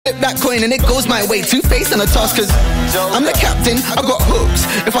flip that coin and it goes my way. Two-faced on a toss, cause I'm the captain, I got hooks.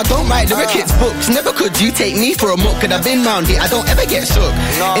 If I don't write lyric, it's books. Never could you take me for a muck, cause I've been round it, I don't ever get shook.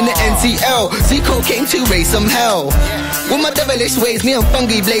 In the NCL, Zico came to raise some hell. With my devilish ways, me and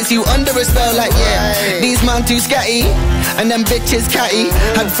Fungi blaze you under a spell like yeah. These man too scatty, and them bitches catty.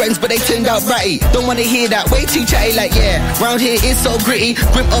 Had friends but they turned out bratty. Don't wanna hear that, way too chatty like yeah. Round here is so gritty,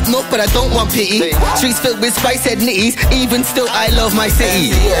 grim up north but I don't want pity. Streets filled with spice head nitties, even still I love my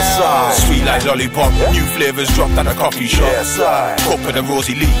city. Sweet like lollipop, new flavours dropped at a coffee shop. Cup of the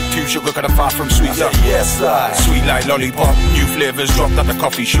rosy leaf, too sugar kinda far from sweet. Sweet like lollipop, new flavours dropped at the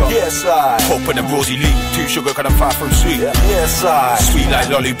coffee shop. Cup of the rosy leaf, too sugar kinda far from sweet. Sweet like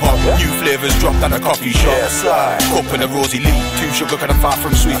lollipop, new flavours dropped at a coffee shop. Cup of the rosy leaf, too sugar kinda far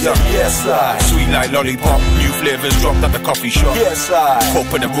from sweet. Sweet like lollipop, new flavours dropped at the coffee shop.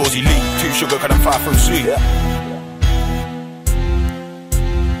 Cup of the rosy leaf, too sugar kinda far from sweet.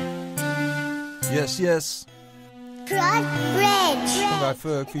 Yes, yes.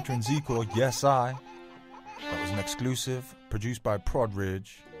 fungiFerg featuring Zico, Yes I. That was an exclusive, produced by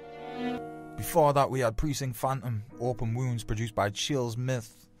Prodridge. Before that we had Precinct Phantom, Open Wounds, produced by Chill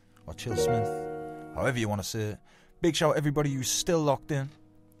Smith, or Chill Smith, however you want to say it. Big shout everybody who's still locked in.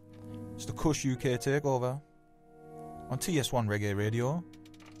 It's the Cush UK Takeover on TS1 Reggae Radio.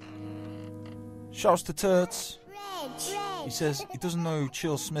 Shouts to Turts. He says he doesn't know who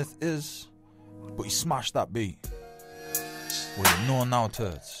Chill Smith is, but he smashed that beat. Well, you know now,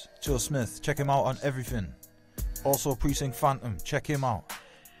 Turts. Chill Smith, check him out on everything. Also Precinct Phantom, check him out.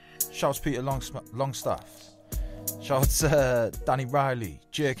 Shouts Peter Longstaff. Shouts Danny Riley,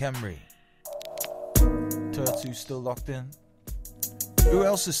 Jake Emery. Turts who's still locked in. Who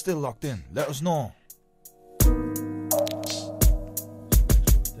else is still locked in? Let us know.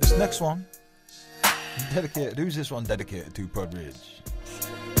 This next one, dedicated. Who's this one dedicated to, Prodridge?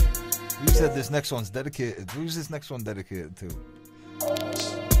 Who said this next one's dedicated? Who's this next one dedicated to?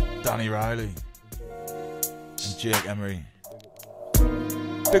 Danny Riley and Jake Emery.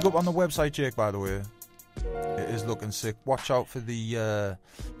 Big up on the website, Jake, by the way. It is looking sick. Watch out for the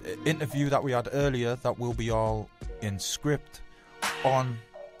interview that we had earlier. That will be all in script on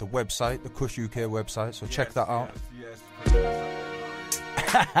the website, the Cush UK website. So check that out.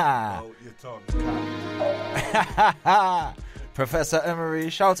 Oh, you're talking. Professor Emery.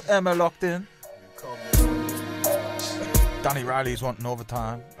 Shouts Emma locked in. Danny Riley's wanting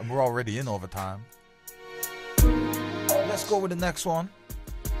overtime, and we're already in overtime. Let's go with the next one.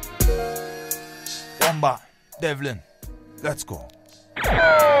 Wombat, Devlin. Let's go.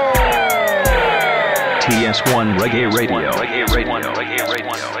 TS1 Reggae Radio.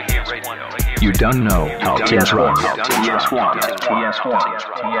 You don't know how things run. TS1.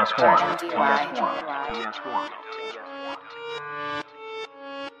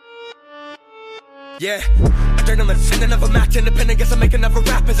 Yeah, adrenaline, and another match, independent, guess I make another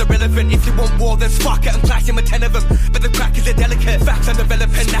rap as irrelevant. If you want war, then fuck it, I'm clashing with 10 of them. But the crack is a delicate, facts I'm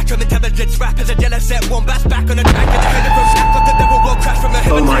developing, natural intelligence, rap as a jealous set, wombats back on the track, and the head of them, act like the devil will crash from the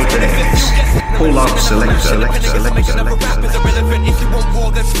heavens. Oh my days, pull up, select. Make another rap as irrelevant. If you want war,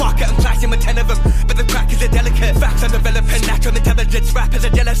 then fuck it, I'm clashing with 10 of them. But the crack is a delicate, facts I'm developing, natural intelligence, rap as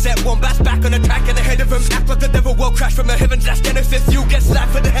a jealous set, wombats back on the track, and the head of them, act like the devil will crash from the heavens. That's Genesis, you get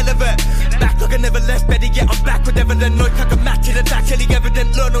slapped for the hell of it. Back like I never left, better yet I'm back with evidence. No like a match, it's actually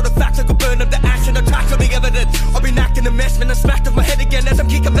evident. Learn all the facts, I could burn up the ash and the tracks on the evidence. I've been acting a mess, man, I'm smacked off my head again as I'm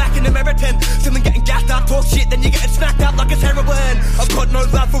kicking back in the marathon. Someone getting gassed out, talk shit, then you're getting smacked out like it's heroin. I've got no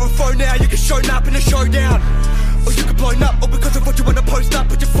love for a phone now, you can show up in a showdown. Or you can blown up, or because of what you wanna post up,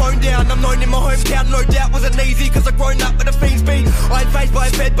 put your phone down. I'm known in my hometown, no doubt wasn't easy, cause I grown up with a fiend's beat. I ain't phased by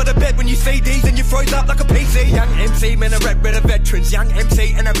a bed, but a bed when you see these and you froze up like a PC. Young MC, man, I rap with the veterans. Young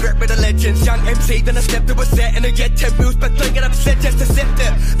MC, and I rap with the legends. Young MC, then I step to a set and I get 10 moves, but don't get upset, just accept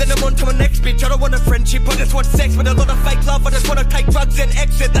it. Then I'm on to my next bitch, I don't want a friendship, I just want sex with a lot of fake love. I just wanna take drugs and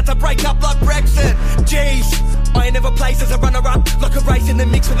exit, that's a breakup like Brexit. Jeez, I ain't never placed as a runner-up, like a race in the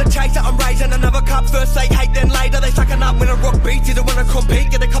mix with a chaser. I'm raising another cup, first say hate, then later they sucking up when I rock beats. You don't wanna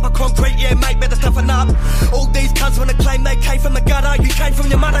compete, get a cup of concrete, yeah mate, better toughen up. All these cunts wanna claim they came from the gutter, you came from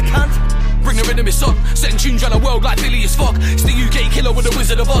your mother, cunt. Bring the rhythm, it's on. Setting tunes around the world like Billy as fuck. It's the UK killer with the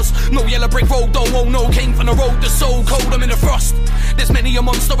Wizard of Oz. No yellow brick road, don't want no. Came from the road that's so cold, I'm in the frost. There's many a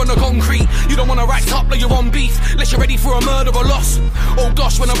monster on the concrete. You don't wanna rack up like you're on beef, unless you're ready for a murder or loss. Oh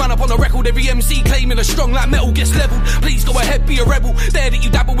gosh, when I run up on the record, every MC claiming a strong like metal gets leveled. Please go ahead, be a rebel. There that you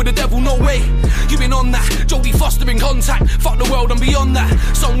dabble with the devil, no way. You been on that, Jodie Foster in contact. Fuck the world, I'm beyond that.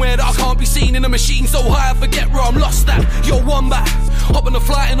 Somewhere that I can't be seen in a machine so high I forget where I'm lost at. Yo, Wombat, hop on a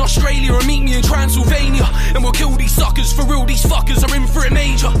flight in Australia and meet me in Transylvania, and we'll kill these suckers for real. These fuckers are in for it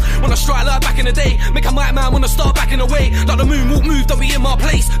major. a day. Make a mic man wanna start backing away. Like the moonwalk move, don't be in my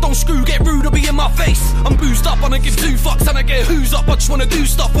place. Don't screw, get rude, or be in my face. I'm boozed up, wanna give 2 fucks, and I get who's up. I just wanna do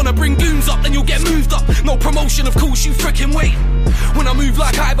stuff, wanna bring goons up, then you'll get moved up. No promotion, of course, you frickin' wait. When I move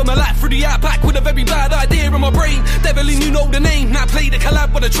like Ivan, my life through the outback with a very bad idea in my brain. Devlin, you know the name. Now play the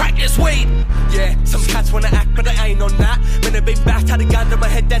collab with the track gets weighed. Yeah, some cats wanna act, but I ain't on that. When a big bat had a gun to my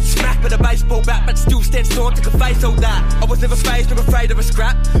head, that smack with a baseball bat, but still stand strong, took a face all that. I was never faced, never afraid of a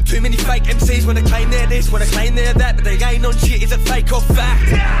scrap. Too many fake MCs wanna claim they're this, wanna claim they're that, but they ain't on shit, is it fake or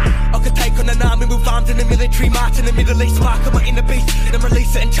fact? I could take on an army with arms in the military, march in the Middle East, mark on my inner beast, then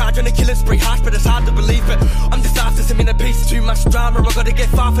release it and charge on a killing spree. Harsh, but it's hard to believe it. I'm disasters, I'm in a piece, too much drama, I gotta get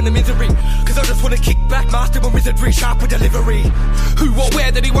far from the misery. Cause I just wanna kick back, master with wizardry, sharp with delivery. Who, what,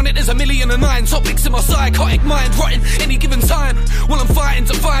 where did he want it? There's 1,000,009 topics in my psychotic mind, rotting any given time. Well, I'm fighting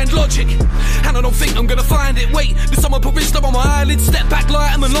to find logic, and I don't think I'm gonna find it. Wait, did someone put wisdom on my eyelids? Step back,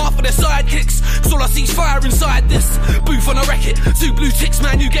 light 'em and laugh at their sidekicks. Cause all I see's fire inside this booth on a wreck it. 2 blue ticks,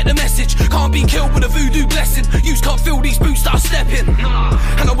 man, you get the message. Can't be killed with a voodoo blessing. You can't feel these boots that I step in.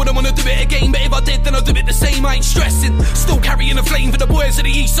 And I wouldn't wanna do it again, but if I did, then I'd do it the same. I ain't stressing. Still carrying the flame for the boys of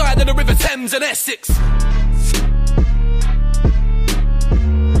the east side of the River Thames and Essex.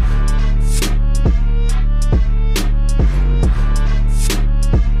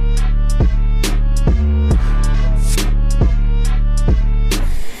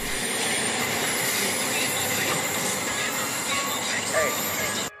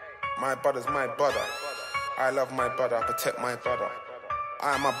 My brother's my brother. I love my brother, I protect my brother.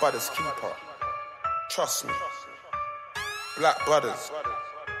 I am my brother's keeper. Trust me. Black brothers,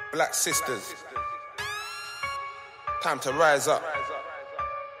 black sisters. Time to rise up.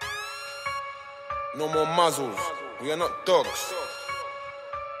 No more muzzles. We are not dogs.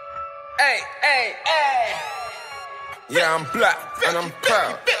 Hey, hey, hey. Yeah, I'm black and I'm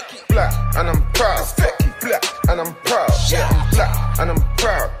proud. Black and I'm proud. Black and I'm proud. Yeah, I'm black and I'm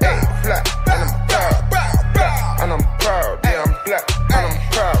proud. Hey, black and I'm proud. Black and I'm proud. Yeah, I'm black and I'm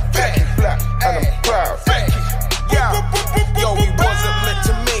proud. Black and I'm proud. Yo, we wasn't meant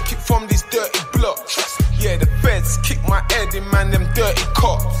to make it from these dirty blocks. Yeah, the feds kicked my head in, man, them dirty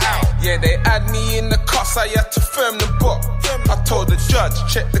cops. Yeah, they had me in the cuffs, I had to firm the box. I told the judge,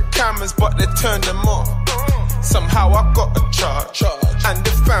 check the cameras, but they turned them off. Somehow I got a charge, and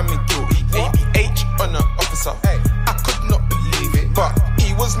the family guilty. ABH on an officer. I could not believe it, but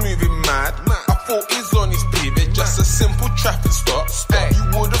he was moving mad. I thought he's on his pivot, just a simple traffic stop.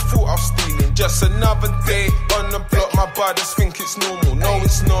 You would've thought I was stealing. Just another day on the block. My brothers think it's normal. No,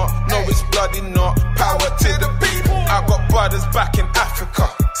 it's not. No, it's bloody not. Power to the people. I got brothers back in Africa,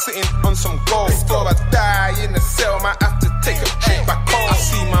 sitting on some gold. Before I die in the cell, might have to take a trip back home. I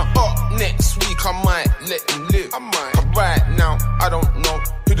see my up next week, I might let him live. But right now, I don't know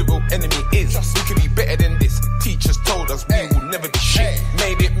who the real enemy is. We could be better than this. Teachers told us we will never be shit.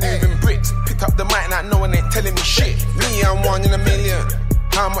 Made it moving bricks. Picked up the mic, now no one ain't telling me shit. Me, I'm 1 in a million.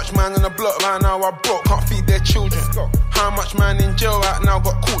 How much man on the block right now are broke, can't feed their children? How much man in jail right now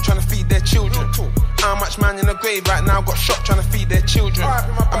got caught trying to feed their children? How much man in the grave right now got shot trying to feed their children?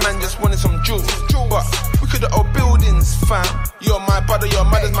 A man just wanted some jewels, but we could've old buildings, fam. You're my brother, your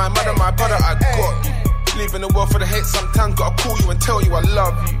mother's my mother, my brother, I got you. Leaving the world for the hate, sometimes gotta call you and tell you I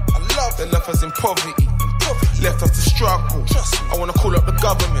love you. They left us in poverty, left us to struggle. I wanna call up the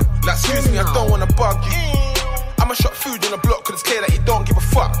government, like excuse me, I don't wanna bug you. I'ma shop food on the block cause it's clear that you don't give a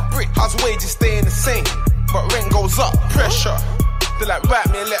fuck. How's wages staying the same, but rent goes up, pressure. They like write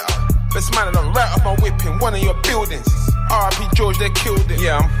me a letter, best man I don't write off my whip in one of your buildings. R.I.P. George, they killed it.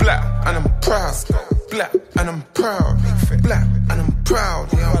 Yeah, I'm black and I'm proud. Black and I'm proud. Black and I'm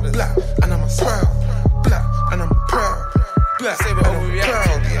proud. Yeah, I'm black and I'm proud. Black and I'm proud. Black and I'm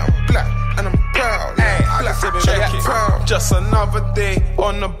proud. Yeah, I'm black and I'm proud. Black, proud. Just another day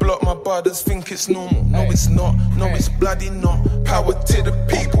on the block. My brothers think it's normal. No, it's not. No, it's bloody not. Power to the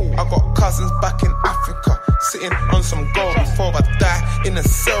people. I got cousins back in Africa, sitting on some gold. Before I die in a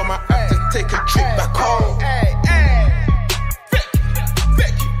cell, might have to take a trip back home.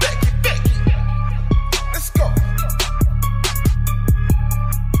 Becky. Let's go.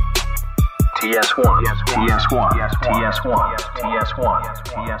 TS1, TS1, TS1,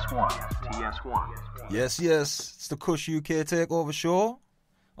 TS1. Yes, it's the Cush UK Takeover Show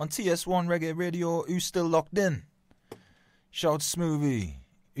on TS1 Reggae Radio. Who's still locked in? Shout Smoothie.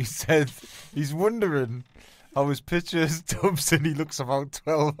 He said he's wondering how his picture is dubs and he looks about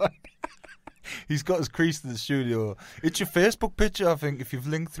 12. He's got his crease in the studio. It's your Facebook picture, I think, if you've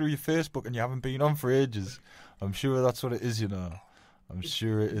linked through your Facebook and you haven't been on for ages. I'm sure that's what it is, you know. I'm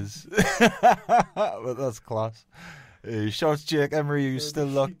sure it is. But that's class. Shouts Jake Emery, who's still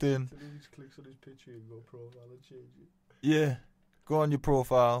locked in. just clicks on his picture and go profile and change it. Yeah, go on your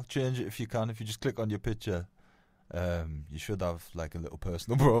profile, change it if you can. If you just click on your picture, you should have like a little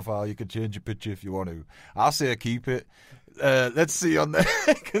personal profile. You can change your picture if you want to. I'll say keep it. Let's see on there.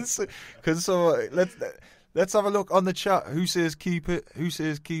 Let's have a look on the chat. Who says keep it? Who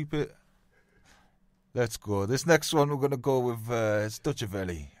says keep it? Let's go. This next one we're gonna go with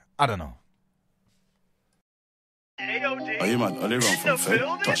Stuccivelli. I don't know. Are you mad? Are they run from Fed?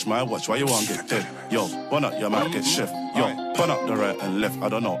 Touch my watch, why you want to get dead? Yo, burn up, your man get chef. Yo, burn up the right and left. I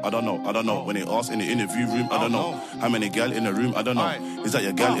don't know. When they ask in the interview room, I don't know. How many gal in the room, I don't know. Is that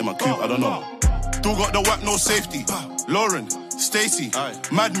your gal in my coupe? I don't know. Still got the whack, no safety. Lauren, Stacy,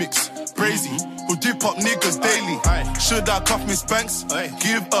 Mad Mix, Brazy, who dip up niggas daily. Should I cuff Miss Banks?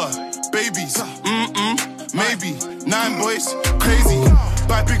 Give her babies. Maybe 9 boys, crazy.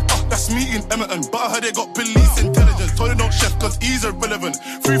 Buy big that's me in Emerton. But I heard they got police intelligence. Told they don't chef cause he's irrelevant.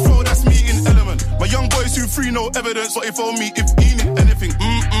 Free throw, that's me in Element. My young boys who free, no evidence. What if on me if he need anything?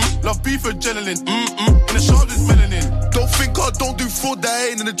 Love beef adrenaline. In the sharp is melanin. Don't think I don't do fraud, that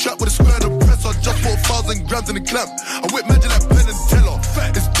I ain't in the trap with a square and a press. I just bought 1,000 grams in the clamp. I whip magic like Penn and Teller.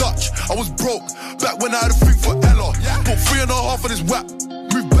 It's Dutch, I was broke back when I had a thing for Ella. Bought 3.5 of this whap.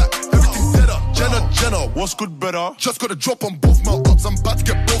 Move back, everything dead up. Jenna, what's good, better? Just got a drop on both my ups. I'm about to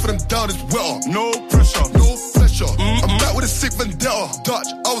get both of them down, it's wetter. No pressure. I'm back with a sick vendetta. Dutch,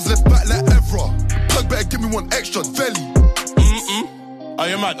 I was left back like Evra. Plug better give me one extra, Velly. Are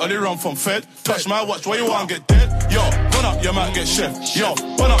you mad? Are they run from Fed? Touch my watch, why you want to get dead? Yo, run up, you might get chef. Yo,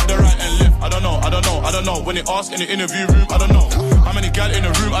 run up the right and left. I don't know. When they ask in the interview room, I don't know. How many gal in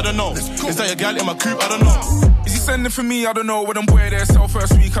the room, I don't know. Is that your gal in my coupe, I don't know. Is he sending for me? I don't know. When I'm boy there, sell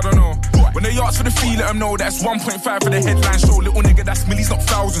first week, I don't know. When they ask for the fee, let them know that's 1.5 for the headline show. Little nigga, that's millies, not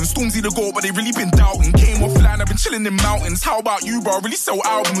thousands. Stormzy the goal, but they really been doubting. Came offline, I've been chilling in mountains. How about you, bro? Really sell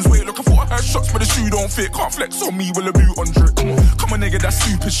albums. Wait, look, I thought I heard shots, but the shoe don't fit. Can't flex on me with a boot on drip. Come on, nigga, that's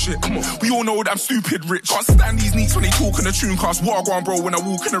stupid shit. We all know that I'm stupid rich. Can't stand these neeks when they talk in the tune cast. Wagwan, bro, when I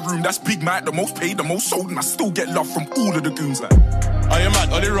walk in the room, that's Big Mac, the most paid, the most sold, and I still get love from all of the goons. Like, are you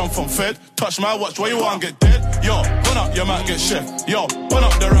mad? Are they run from Fed? Touch my watch, why you want to get dead? Yo, run up, you might get chef. Yo, run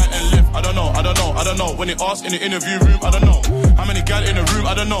up the right and left. I don't know. When they ask in the interview room, I don't know. How many gal in the room,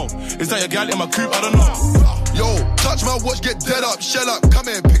 I don't know. Is that your gal in my coupe, I don't know. Yo, touch my watch, get dead up, shell up. Come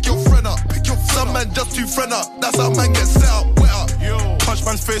here, pick your friend up. Some man just too friend up. That's how man get set up, wet up. Yo, punch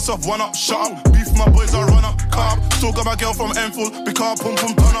man's face off, one up, shut up. Beef my boys, I run up, calm. Still got my girl from Enfield, big car, pum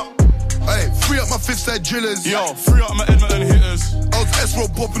pum, turn up. Hey, free up my fifth side drillers. Yo, free up my Edmonton hitters. I was S-Roll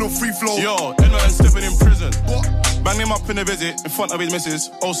bopping on free flow. Yo, Edmonton stepping in prison. What? Bang him up in a visit, in front of his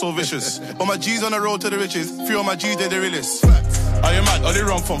missus. Oh, so vicious. But my G's on the road to the riches. Free on my G's, they're the realest. Are you mad? Are they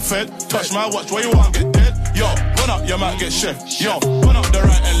run from Fed? Touch my watch, why you want to get dead? Yo, run up, you might get chef. Yo, run up the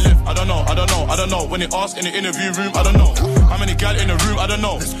right and left. I don't know. When they ask in the interview room, I don't know. How many gal in the room, I don't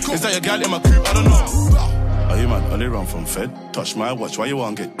know. Is that your gal in my coupe? I don't know. Are you mad? Are they run from Fed? Touch my watch, why you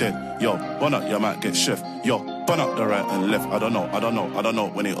want to get dead? Yo, run up, you might get chef. Yo, burn up the right and left. I don't know.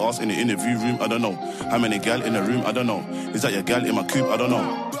 When they ask in the interview room, I don't know. How many gal in the room, I don't know. Is that your gal in my coupe? I don't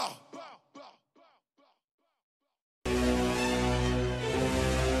know.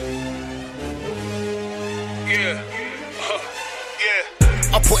 Yeah.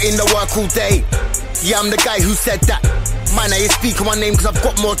 I put in the work all day. Yeah, I'm the guy who said that. Man, I ain't speaking my name cause I've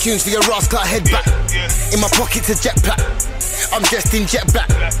got more tunes for your rascal head back. In my pocket's a jet black. I'm dressed in jet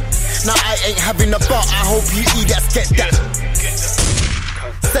black. Now I ain't having a bar, I hope you idiots get that.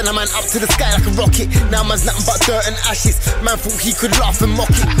 Send a man up to the sky like a rocket. Now man's nothing but dirt and ashes. Man thought he could laugh and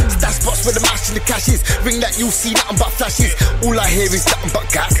mock it. Stash spots where the mash and the cash is. Ring that you'll see nothing but flashes. All I hear is nothing but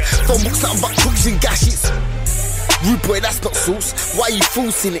gas. Phone books nothing but crooks and gashes. Rude boy, that's not sauce. Why you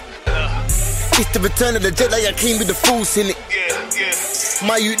forcing it? It's the return of the Jedi, I came with the fools in it.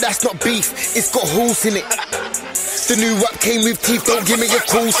 My youth, that's not beef, it's got holes in it. The new rap came with teeth, don't give me your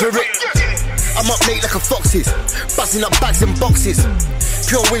calls for it. I'm up late like a fox's, busting up bags and boxes.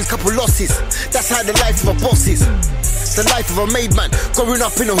 Pure wins, couple losses, that's how the life of a boss is. The life of a made man, growing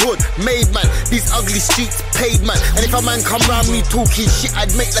up in the hood, made man. These ugly streets, paid man. And if a man come round me talking shit, I'd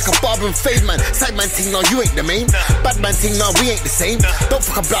make like a barber and fade man. Side man ting, now you ain't the main. Bad man ting, now we ain't the same. Don't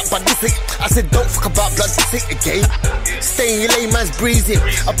fuck about, but this ain't. I said don't fuck about blood, this ain't the game. Stay in your lane, man's breathing.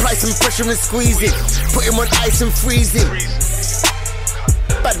 Apply some pressure and squeeze it. Put him on ice and freeze him.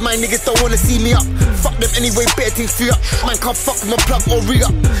 Bad mind niggas don't wanna see me up. Fuck them anyway, better things free up. Man can't fuck with my plug or re-up.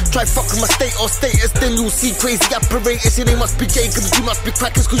 Try fuck with my state or status, then you'll see crazy apparatus. And they must be Jacobs, you must be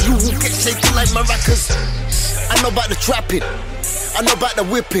crackers, cause you will get shaken like maracas. I know about the trapping, I know about the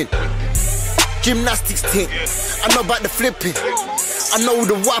whipping, gymnastics thing, I know about the flipping, I know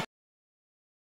the whop.